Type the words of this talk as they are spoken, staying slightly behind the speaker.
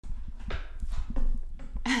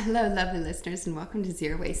Hello, lovely listeners, and welcome to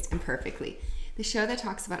Zero Waste Imperfectly, the show that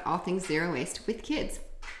talks about all things zero waste with kids.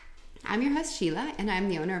 I'm your host, Sheila, and I'm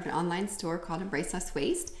the owner of an online store called Embrace Less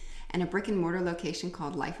Waste and a brick and mortar location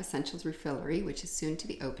called Life Essentials Refillery, which is soon to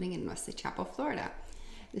be opening in Wesley Chapel, Florida.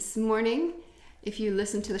 This morning, if you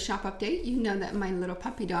listen to the shop update, you know that my little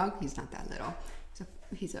puppy dog, he's not that little,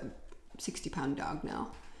 he's a 60-pound dog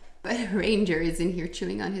now, but Ranger is in here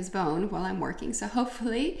chewing on his bone while I'm working, so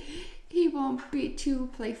hopefully he won't be too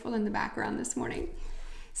playful in the background this morning.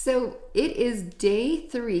 So it is day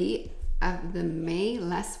 3 of the May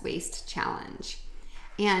Less Waste Challenge.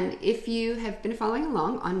 And if you have been following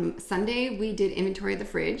along, on Sunday we did inventory of the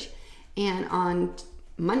fridge, and on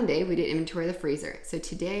Monday we did inventory of the freezer. So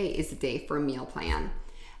today is the day for a meal plan.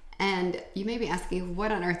 And you may be asking,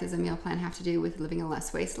 what on earth does a meal plan have to do with living a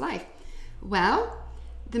less waste life? Well,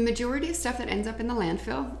 the majority of stuff that ends up in the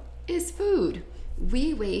landfill is food.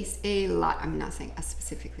 We waste a lot. I'm not saying us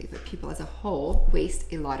specifically, but people as a whole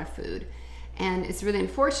waste a lot of food. And it's really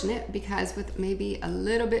unfortunate because with maybe a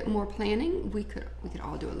little bit more planning, we could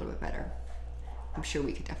all do a little bit better. I'm sure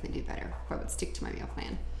we could definitely do better if I would stick to my meal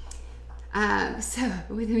plan. So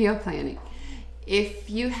with meal planning, if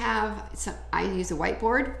you have I use a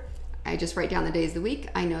whiteboard. I just write down the days of the week.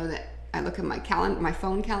 I know that I look at my calendar, my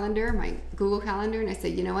phone calendar, my Google calendar, and I say,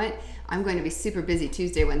 you know what? I'm going to be super busy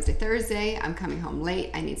Tuesday, Wednesday, Thursday. I'm coming home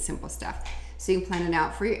late. I need simple stuff. So you can plan it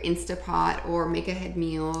out for your Instapot or make ahead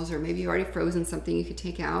meals, or maybe you've already frozen something you could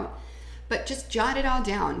take out. But just jot it all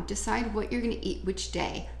down. Decide what you're going to eat which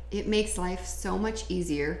day. It makes life so much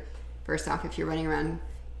easier. First off, if you're running around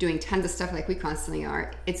doing tons of stuff like we constantly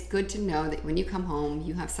are, it's good to know that when you come home,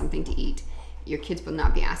 you have something to eat. Your kids will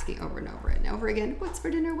not be asking over and over and over again, what's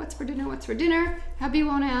for dinner, what's for dinner, what's for dinner? Hubby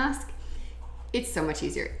won't ask. It's so much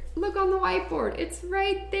easier. Look on the whiteboard. It's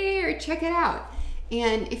right there. Check it out.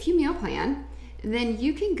 And if you meal plan, then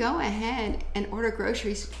you can go ahead and order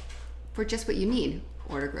groceries for just what you need.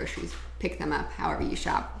 Order groceries, pick them up, however you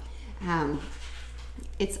shop.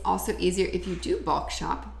 It's also easier if you do bulk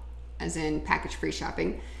shop, as in package-free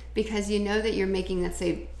shopping, because you know that you're making, let's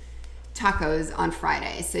say, tacos on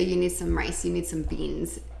Friday. So you need some rice, you need some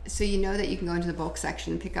beans. So you know that you can go into the bulk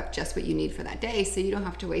section and pick up just what you need for that day, so you don't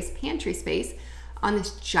have to waste pantry space on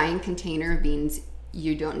this giant container of beans.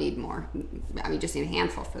 You don't need more. You just need a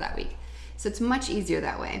handful for that week. So it's much easier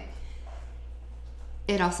that way.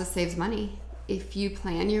 It also saves money. If you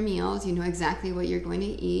plan your meals, you know exactly what you're going to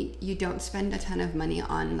eat. You don't spend a ton of money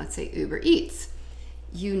on, let's say, Uber Eats.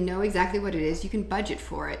 You know exactly what it is. You can budget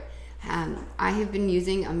for it. I have been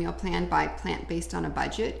using a meal plan by Plant-Based on a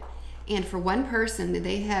Budget, and for one person,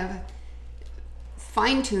 they have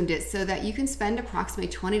fine-tuned it so that you can spend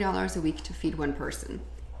approximately $20 a week to feed one person.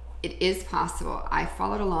 It is possible. I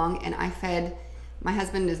followed along, and I fed, my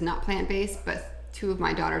husband is not plant-based, but 2 of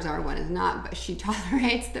my daughters are, 1 is not, but she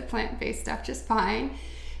tolerates the plant-based stuff just fine.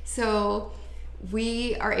 So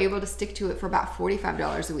we are able to stick to it for about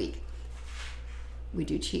 $45 a week. We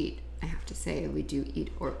do cheat. I have to say, we do eat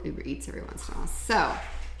or Uber Eats every once in a while. So,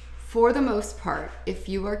 for the most part, if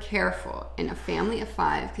you are careful, and a family of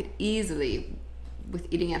 5 could easily, with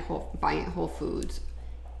buying at Whole Foods,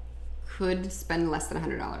 could spend less than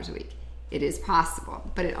 $100 a week. It is possible,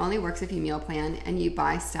 but it only works if you meal plan and you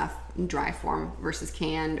buy stuff in dry form versus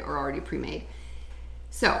canned or already pre-made.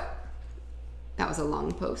 So, that was a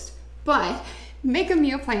long post, but make a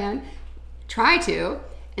meal plan, try to,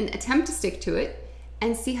 and attempt to stick to it,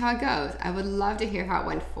 and see how it goes. I would love to hear how it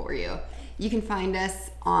went for you. You can find us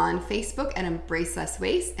on Facebook at Embrace Less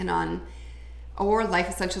Waste or Life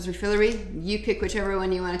Essentials Refillery. You pick whichever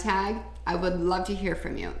one you want to tag. I would love to hear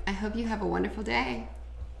from you. I hope you have a wonderful day.